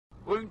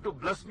to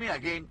bless me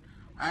again,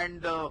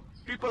 and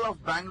people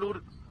of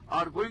Bangalore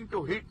are going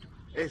to hit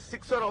a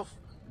sixer of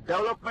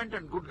development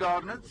and good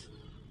governance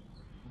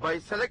by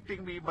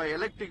selecting me, by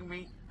electing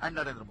me and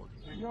Narendra Modi.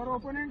 Your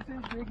opponent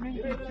is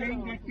beginning to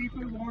saying that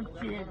people want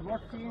change.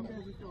 What change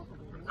is it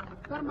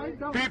talking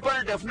about? People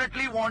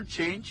definitely want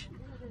change,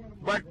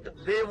 but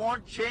they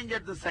want change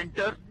at the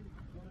center.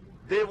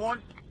 They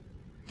want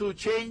to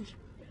change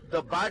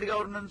the bad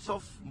governance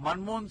of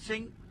Manmohan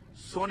Singh,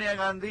 Sonia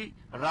Gandhi,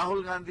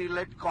 Rahul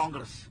Gandhi-led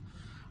Congress.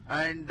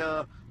 And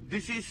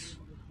this is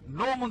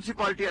no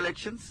municipality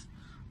elections.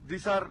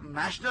 These are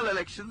national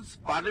elections,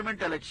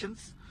 parliament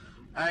elections.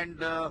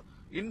 And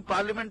in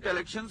parliament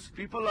elections,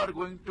 people are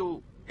going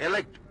to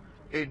elect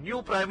a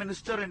new prime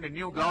minister and a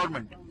new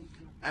government.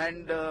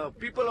 And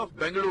people of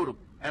Bengaluru,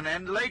 and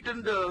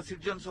enlightened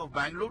citizens of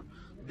Bangalore,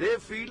 they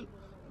feel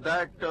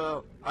that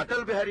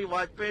Atal Bihari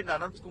Vajpayee and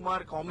Anant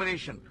Kumar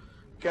combination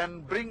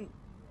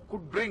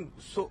could bring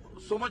so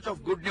much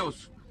of good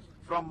news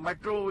from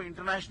Metro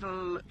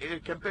International,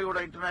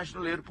 Kempegowda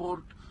International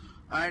Airport,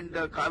 and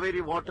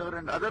Kaveri Water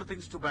and other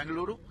things to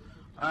Bengaluru.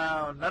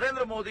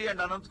 Narendra Modi and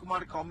Anant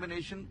Kumar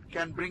combination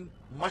can bring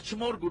much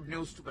more good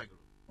news to Bengaluru.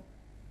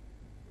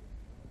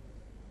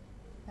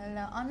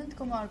 Well, Anant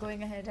Kumar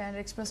going ahead and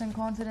expressing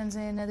confidence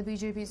in the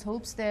BJP's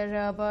hopes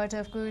there, but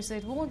of course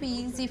it won't be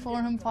easy for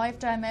him,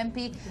 five-time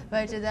MP,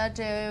 but that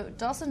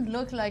doesn't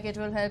look like it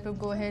will help him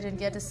go ahead and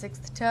get a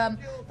sixth term.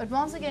 But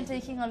once again,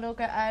 taking a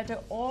look at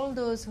all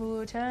those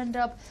who turned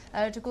up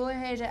to go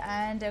ahead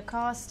and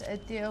cast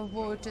their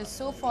vote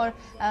so far,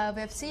 we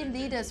have seen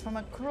leaders from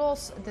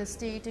across the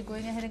state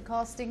going ahead and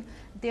casting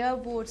their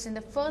votes in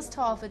the first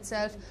half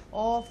itself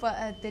of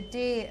the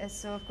day.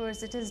 So of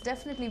course it is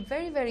definitely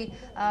very, very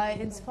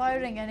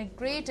inspiring and a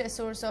great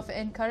source of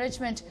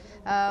encouragement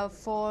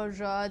for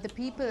the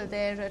people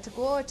there to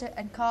go out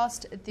and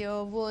cast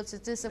their votes.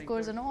 It is of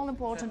course an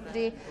all-important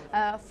day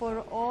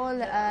for all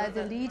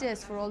the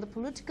leaders, for all the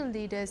political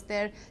leaders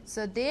there.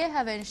 So they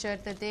have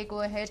ensured that they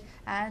go ahead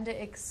and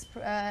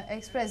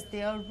express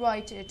their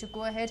right to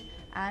go ahead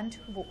and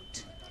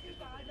vote.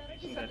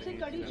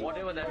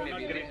 Whatever that may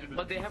be,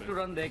 but they have to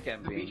run their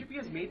campaign.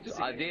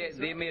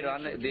 They may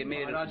run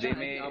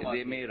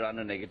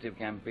a negative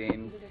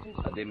campaign.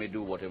 They may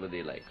do whatever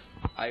they like.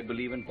 I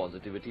believe in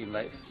positivity in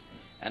life,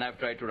 and I've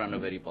tried to run a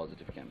very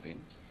positive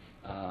campaign.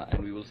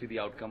 And we will see the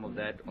outcome of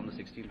that on the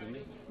 16th of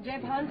May.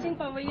 Jaibhan Singh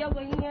Pawaiya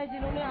वही हैं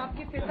जिन्होंने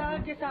आपके पिता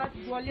के साथ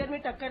ग्वालियर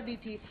में टक्कर दी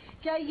थी.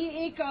 क्या ये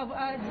एक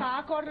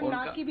साख और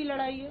नाक की भी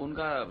लड़ाई है?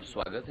 उनका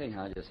स्वागत है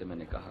यहाँ. जैसे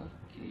मैंने कहा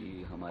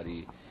कि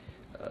हमारी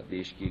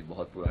देश की एक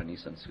बहुत पुरानी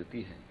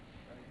संस्कृति है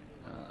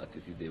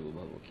अतिथि देवो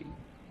भव की.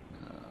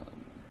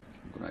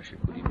 गुना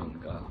शिवपुरी में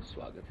उनका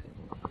स्वागत है.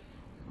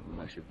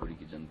 गुना शिवपुरी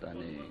की जनता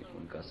ने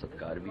उनका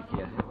सत्कार भी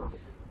किया है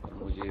और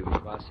मुझे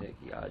विश्वास है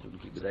कि आज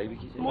उनकी विदाई भी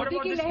की जाएगी. मोदी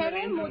की लहर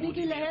है, मोदी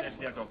की लहर,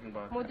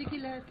 मोदी की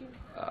लहर की.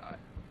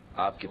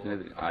 आप कितने?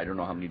 I don't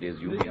know how many days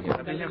you've been here.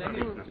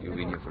 You've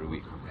been here for a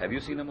week. Have you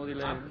seen a Modi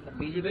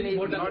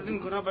leher? Not in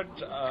Guna, but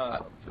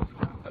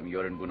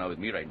you're in Guna with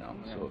me right now.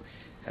 So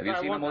have you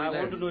seen a Modi leher? I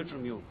want to know it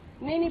from you.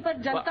 नहीं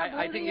पर जनता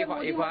I think if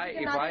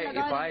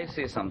I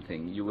say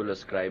something, you will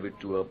ascribe it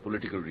to a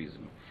political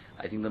reason.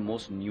 I think the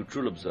most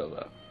neutral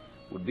observer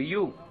would be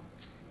you,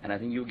 and I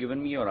think you've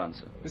given me your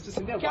answer. Mr.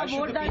 Sindhya, why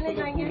should the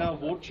people of Guna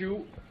vote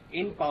you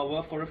in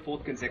power for a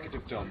fourth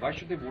consecutive term? Why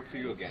should they vote for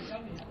you again?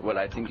 Well,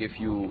 I think if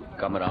you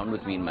come around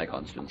with me in my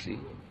constituency,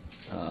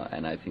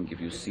 and I think if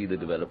you see the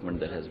development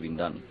that has been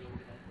done,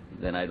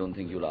 then I don't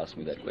think you'll ask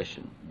me that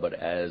question. But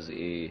as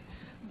a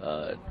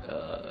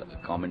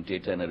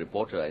commentator and a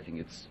reporter, I think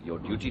it's your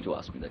duty to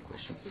ask me that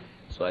question.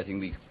 So I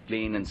think the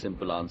plain and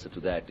simple answer to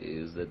that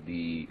is that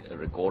the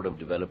record of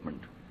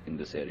development in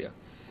this area,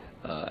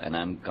 and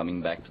I'm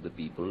coming back to the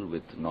people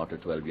with not a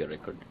 12-year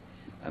record.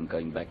 I'm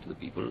coming back to the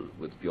people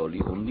with purely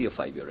only a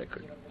 5-year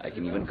record. I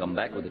can even come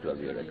back with a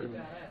 12-year record.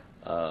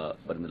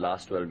 But in the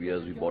last 12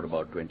 years, we bought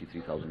about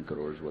 23,000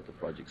 crores worth of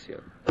projects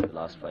here. In the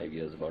last 5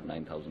 years, about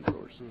 9,000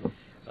 crores.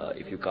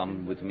 If you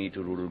come with me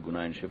to rural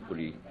Guna and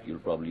Shivpuri, you'll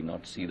probably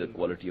not see the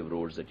quality of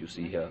roads that you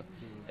see here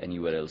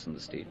anywhere else in the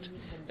state.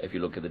 If you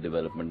look at the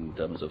development in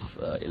terms of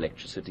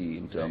electricity,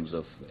 in terms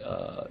of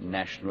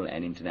national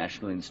and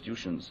international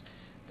institutions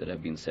that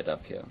have been set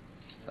up here,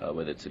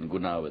 whether it's in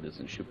Guna, whether it's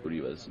in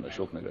Shivpuri, whether it's in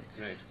Ashoknagar.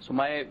 Right. So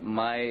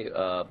my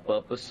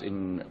purpose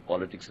in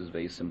politics is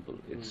very simple.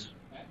 It's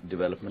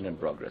development and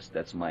progress.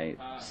 That's my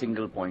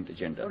single point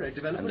agenda. All right,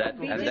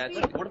 development and that's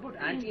what about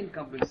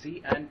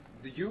anti-incumbency and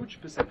the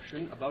huge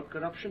perception about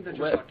corruption that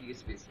your party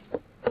is facing?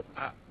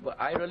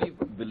 I really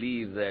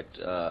believe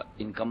that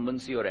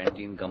incumbency or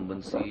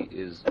anti-incumbency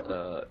is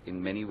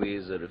in many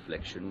ways a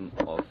reflection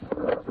of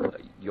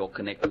your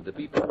connect with the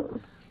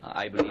people.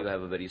 I believe I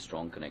have a very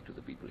strong connect with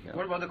the people here.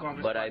 What about the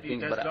Congress but party?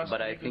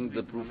 I think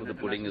the proof of the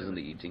pudding is in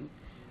the eating.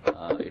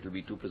 It will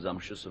be too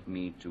presumptuous of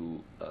me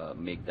to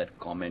make that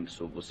comment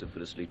so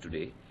vociferously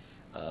today.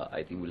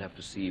 I think we'll have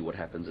to see what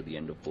happens at the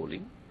end of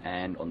polling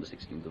and on the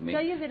 16th of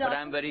May. But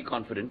I'm very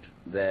confident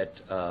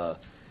that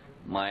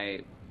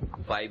my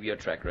 5-year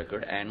track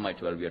record and my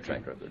 12-year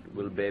track record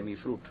will bear me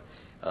fruit.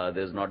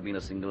 There's not been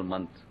a single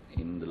month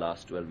in the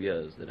last 12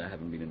 years that I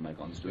haven't been in my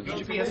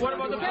constituency.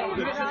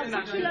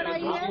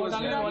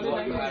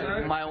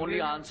 My only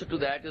answer to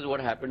that is what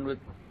happened with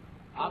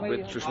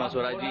Sushma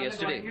Swaraj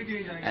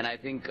yesterday, and I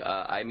think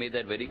I made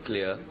that very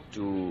clear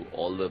to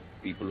all the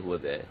people who were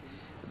there,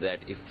 that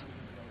if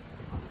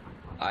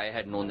I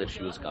had known that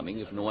she was coming,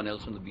 if no one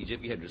else from the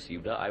BJP had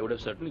received her, I would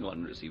have certainly gone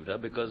and received her,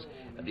 because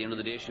at the end of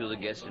the day she was a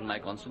guest in my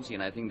constituency,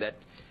 and I think that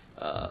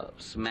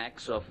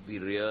smacks of the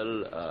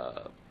real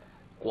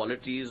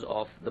qualities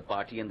of the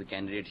party and the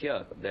candidate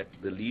here, that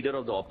the leader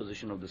of the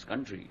opposition of this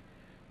country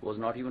was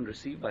not even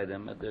received by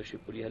them at the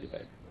Shivpuri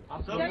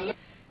helipad.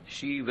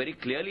 She very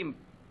clearly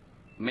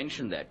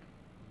mentioned that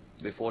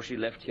before she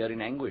left here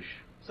in anguish.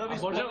 Sir,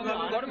 what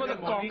about the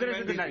Congress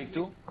in the night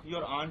too?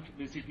 Your aunt,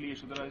 basically,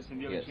 Yashodhara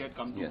Scindia, Yes. she had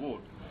come to Yes.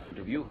 vote.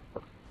 Review.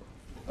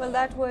 Well,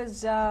 that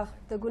was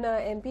the Guna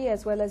MP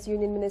as well as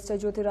Union Minister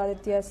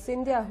Jyotiraditya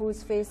Scindia, who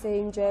is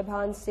facing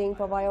Jaybhan Singh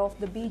Pawai of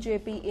the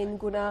BJP in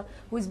Guna,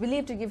 who is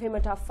believed to give him a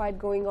tough fight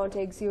going on to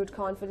exude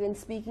confidence,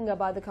 speaking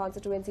about the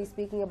constituency,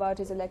 speaking about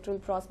his electoral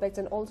prospects,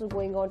 and also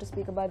going on to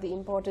speak about the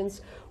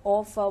importance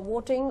of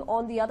voting.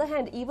 On the other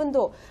hand, even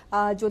though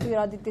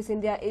Jyotiraditya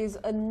Scindia is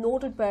a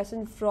noted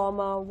person from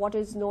what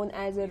is known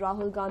as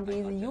Rahul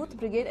Gandhi's Youth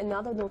Brigade,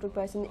 another noted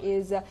person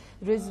is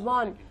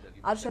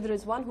Arshad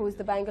Rizwan, who is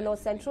the Bangalore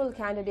Central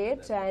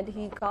candidate, and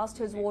he cast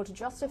his vote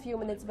just a few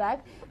minutes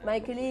back. My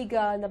colleague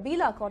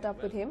Nabila caught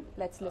up with him.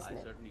 Let's listen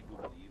in.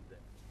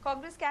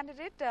 Congress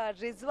candidate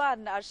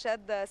Rizwan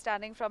Arshad,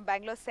 standing from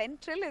Bangalore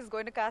Central, is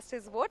going to cast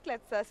his vote.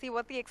 Let's see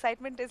what the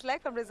excitement is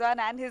like from Rizwan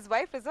and his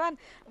wife. Rizwan,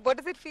 what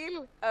does it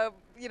feel,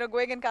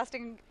 going and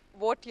casting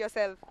vote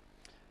yourself?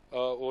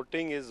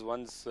 Voting is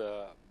one's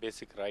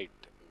basic right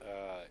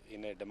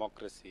in a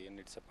democracy, and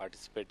it's a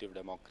participative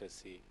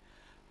democracy.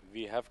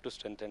 We have to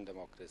strengthen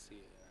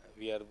democracy.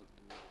 We are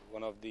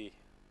one of the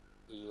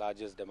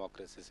largest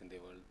democracies in the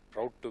world.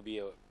 Proud to be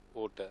a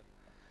voter,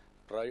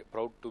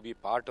 proud to be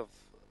part of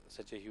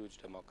such a huge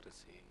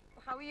democracy.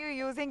 How are you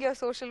using your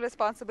social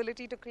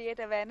responsibility to create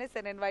awareness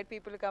and invite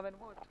people to come and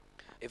vote?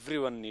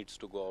 Everyone needs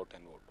to go out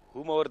and vote.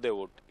 Whomever they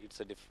vote,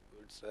 it's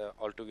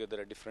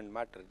altogether a different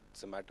matter.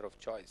 It's a matter of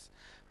choice.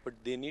 But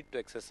they need to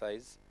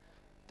exercise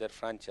their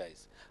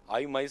franchise.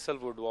 I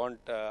myself would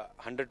want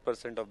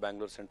 100% of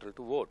Bangalore Central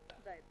to vote.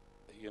 Right.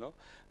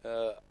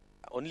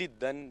 Only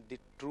then the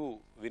true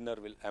winner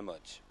will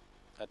emerge.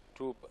 A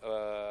true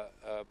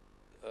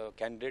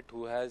candidate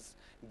who has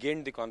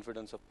gained the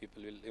confidence of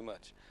people will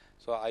emerge.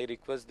 So I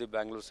request the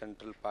Bangalore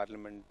Central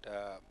Parliament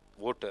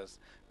voters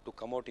to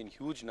come out in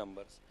huge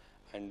numbers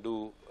and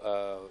do,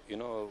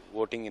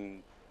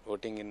 voting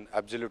in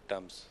absolute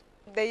terms.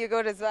 There you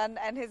go, Rizwan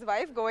and his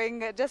wife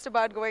just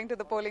about going to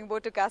the polling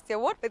booth to cast their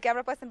vote. With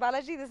camera person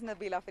Balaji, this is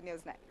Nabila for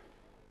News9.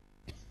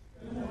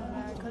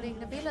 Colleague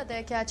Nabila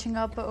there catching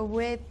up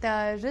with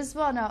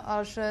Rizwan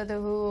Arshad,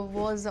 who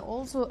was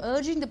also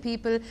urging the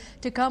people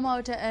to come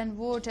out and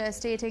vote,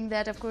 stating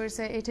that, of course,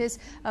 it is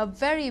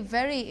very,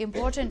 very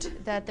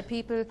important that the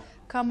people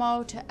come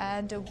out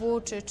and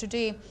vote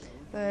today.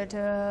 But,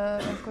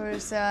 of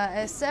course,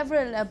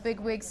 several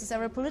bigwigs,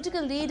 several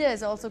political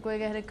leaders also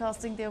going ahead and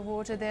casting their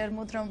vote there.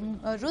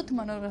 Ruth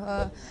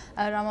Manohar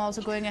Rama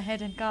also going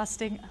ahead and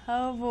casting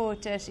her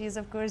vote. She is,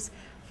 of course,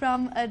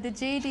 from the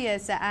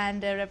JDS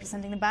and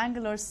representing the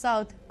Bangalore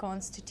South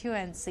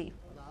constituency.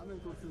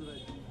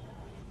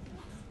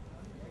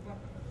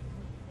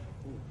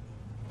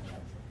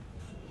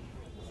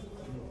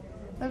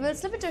 Well, we'll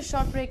slip into a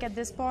short break at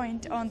this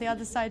point. On the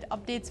other side,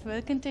 updates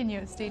will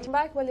continue. Stay tuned.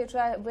 Back while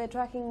we're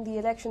tracking the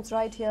elections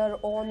right here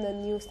on the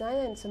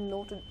News9, and some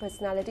noted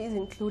personalities,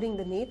 including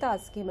the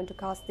Netas, came in to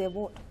cast their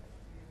vote.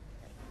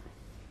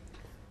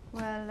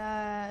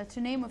 Well,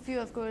 to name a few,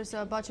 of course,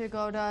 Bachir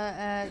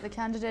Gowda, the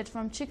candidate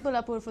from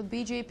Chikbalapur for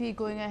the BJP,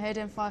 going ahead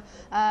and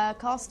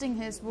casting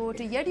his vote.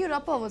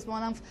 Yediyurappa was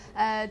one of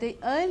the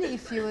early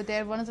few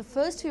there, one of the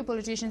first few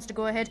politicians to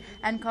go ahead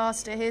and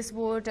cast his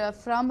vote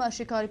from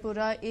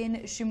Shikaripura in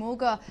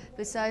Shimoga.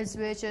 Besides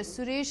which,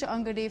 Suresh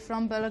Angadi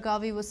from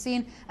Belagavi was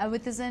seen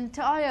with his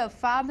entire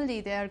family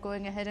there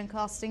going ahead and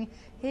casting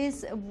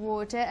his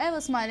vote. Ever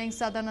smiling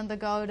Sadananda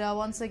Gowda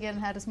once again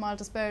had a smile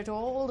to spare to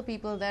all the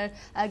people there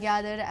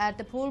gathered at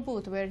the poll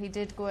booth, where he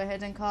did go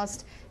ahead and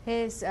cast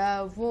his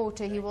vote.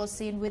 He was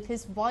seen with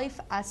his wife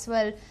as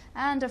well.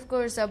 And of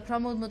course,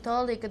 Pramod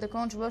Mutalik, the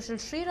controversial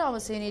Sri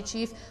Ramaseni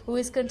chief, who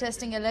is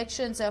contesting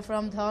elections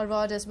from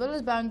Dharwad as well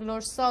as Bangalore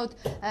South,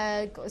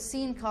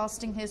 seen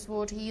casting his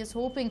vote. He is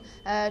hoping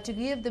to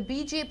give the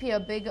BJP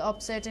a big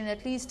upset in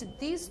at least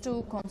these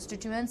two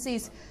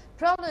constituencies.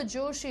 Prahlad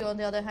Joshi, on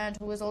the other hand,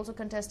 who is also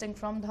contesting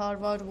from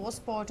Dharwad, was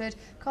spotted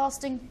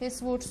casting his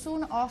vote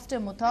soon after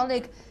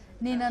Mutalik.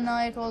 Neena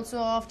Naik also,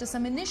 after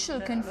some initial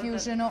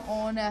confusion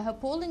on her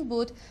polling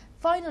booth,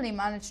 finally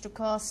managed to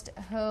cast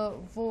her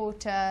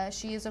vote.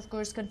 She is, of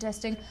course,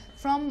 contesting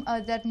from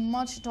that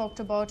much talked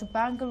about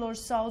Bangalore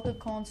South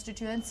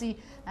constituency.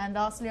 And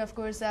lastly, of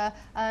course,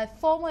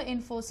 former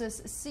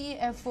Infosys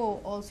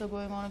CFO also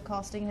going on and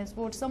casting his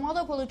vote. Some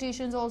other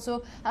politicians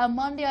also,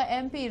 Mandya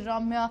MP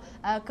Ramya,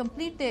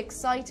 completely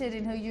excited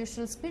in her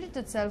usual spirit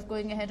itself,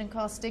 going ahead and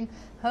casting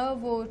her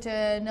vote.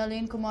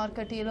 Nalin Kumar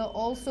Katila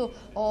also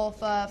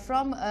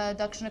from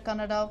Dakshina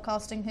Kannada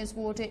casting his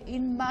vote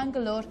in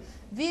Bangalore.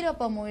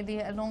 Veerappa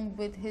Moily along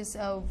with his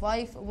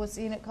wife was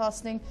in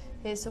casting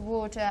his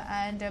vote,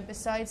 and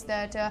besides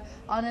that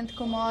Anand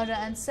Kumar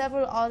and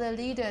several other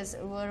leaders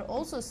were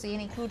also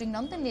seen, including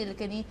Nandan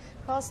Nilekani,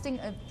 casting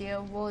their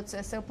votes.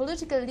 So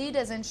political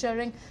leaders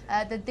ensuring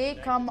that they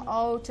come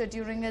out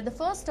during the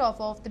first half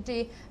of the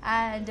day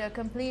and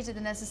complete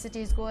the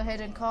necessities, go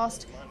ahead and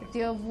cast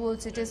their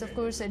votes. It is, of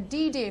course, a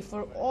D-Day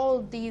for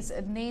all these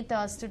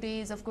netas.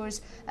 Today is, of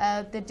course,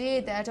 the day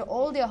that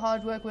all their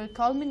hard work will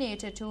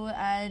culminate to,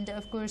 and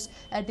of course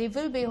they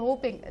will be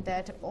hoping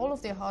that all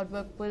of their hard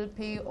work will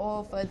pay off.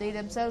 They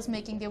themselves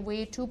making their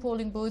way to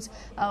polling booths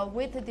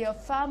with their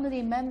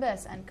family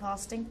members and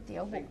casting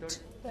their vote.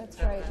 That's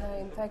right.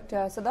 In fact,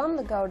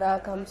 Sadananda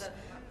Gowda comes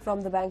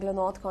from the Bangalore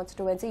North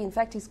constituency. In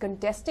fact, he's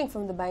contesting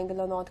from the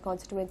Bangalore North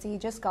constituency. He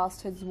just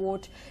cast his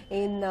vote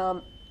in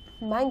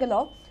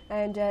Mangalore,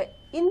 and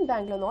in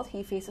Bangalore North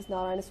he faces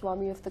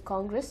Narayanaswamy of the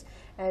Congress,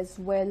 as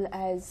well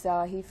as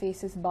he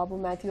faces Babu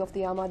Matthew of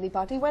the Aam Aadmi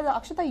Party. Well,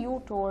 Akshata,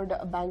 you toured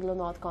Bangalore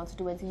North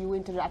constituency. You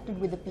interacted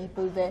with the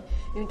people there.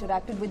 You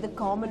interacted with the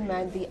common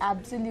man, the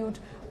absolute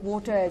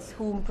voters,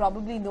 whom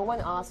probably no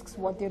one asks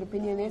what their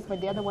opinion is, but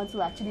they're the ones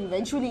who actually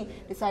eventually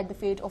decide the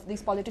fate of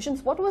these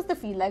politicians. What was the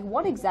feel like?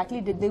 What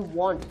exactly did they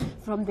want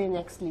from their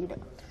next leader?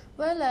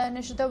 Well,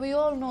 Nishita, we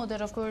all know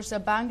that, of course,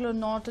 Bangalore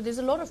North, there's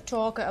a lot of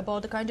talk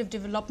about the kind of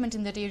development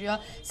in that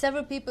area.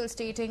 Several people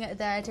stating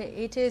that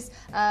it is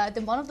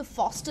one of the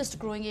fastest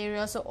growing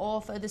areas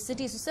of the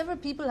city. So several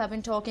people have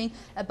been talking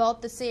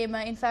about the same.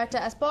 In fact,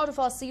 as part of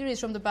our series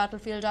from the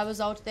battlefield, I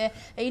was out there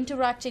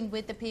interacting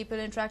with the people,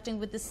 interacting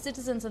with the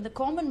citizens and the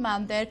common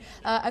man there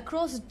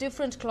across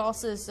different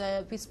classes.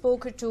 We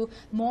spoke to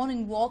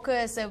morning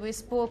walkers, we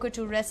spoke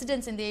to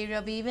residents in the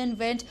area. We even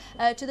went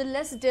to the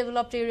less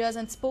developed areas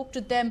and spoke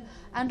to them.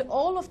 And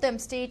all of them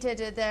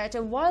stated that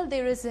while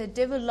there is a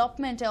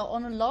development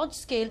on a large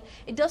scale,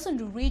 it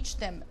doesn't reach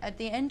them. At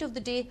the end of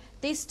the day,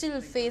 they still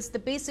face the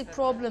basic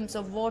problems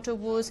of water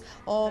woes,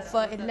 of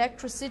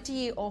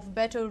electricity, of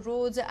better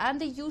roads,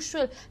 and the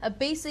usual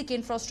basic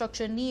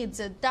infrastructure needs.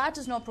 That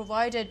is not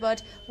provided.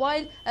 But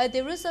while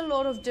there is a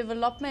lot of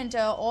development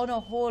on a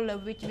whole,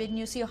 when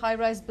you see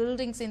high-rise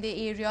buildings in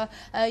the area,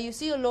 you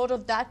see a lot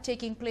of that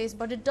taking place,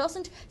 but it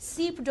doesn't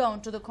seep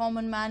down to the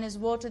common man, is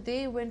what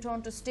they went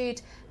on to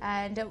state.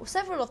 And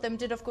several of them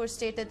did, of course,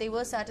 state that they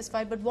were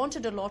satisfied but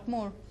wanted a lot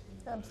more.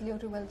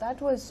 Absolutely. Well,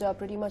 that was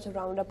pretty much a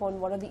roundup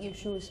on what are the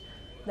issues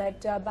that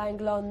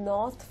Bangalore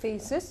North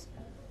faces